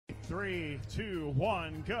3, 2,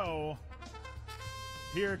 1, go.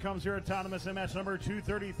 Here comes your autonomous in match number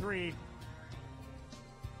 233.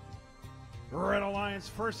 Red Alliance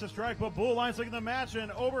first to strike, but Blue Alliance looking the match and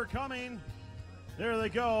overcoming. There they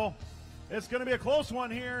go. It's going to be a close one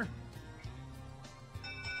here.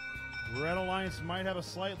 Red Alliance might have a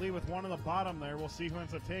slight lead with one on the bottom there. We'll see who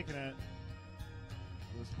ends up taking it.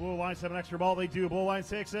 Does Blue Alliance have an extra ball? They do. Blue Alliance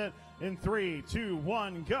takes it in 3, 2,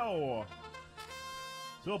 1, go.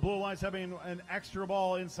 So Blue Alliance having an extra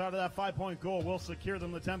ball inside of that 5-point goal will secure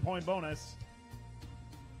them the 10-point bonus.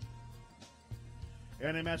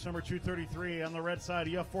 And in match number 233 on the red side,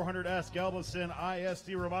 EF400S, Galveston,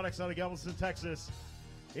 I.S.D. Robotics out of Galveston, Texas.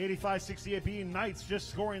 8568B Knights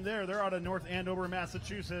just scoring there. They're out of North Andover,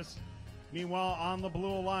 Massachusetts. Meanwhile, on the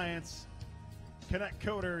Blue Alliance, Kennett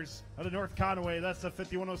Coders out of North Conway. That's the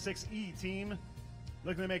 5106E team.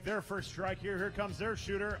 Looking to make their first strike here. Here comes their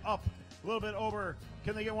shooter. Up a little bit over.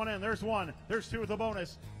 Can they get one in? There's one. There's two with a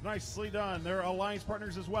bonus. Nicely done. They're Alliance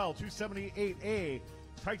partners as well. 278A.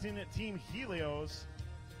 Titan Team Helios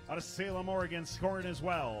out of Salem, Oregon, scoring as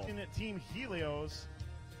well. Team Helios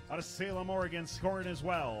out of Salem, Oregon, scoring as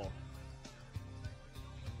well.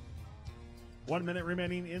 1 minute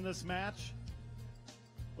remaining in this match.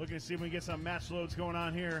 Looking to see if we can get some match loads going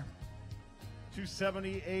on here.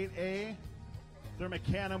 278A, their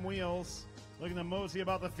Mecanum wheels. Looking to mosey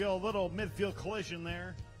about the field. Little midfield collision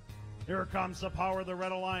there. Here comes the power of the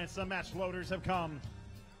Red Alliance. The match loaders have come.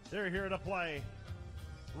 They're here to play.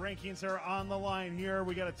 Rankings are on the line here.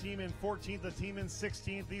 We got a team in 14th, a team in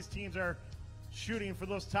 16th. These teams are shooting for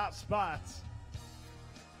those top spots.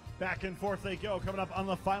 Back and forth they go, coming up on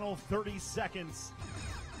the final 30 seconds.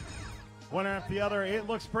 One after the other. It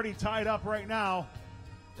looks pretty tied up right now.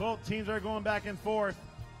 Both teams are going back and forth.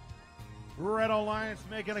 Red Alliance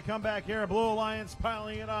making a comeback here. Blue Alliance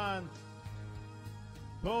piling it on.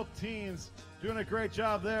 Both teams doing a great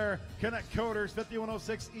job there. Kennett Coders,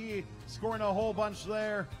 5106E, scoring a whole bunch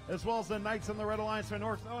there, as well as the Knights and the Red Alliance from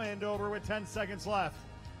North Andover with 10 seconds left.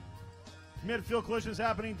 Midfield collisions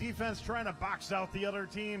happening. Defense trying to box out the other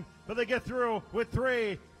team, but they get through with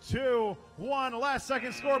 3, 2, 1. Last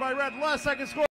second score by Red. Last second score.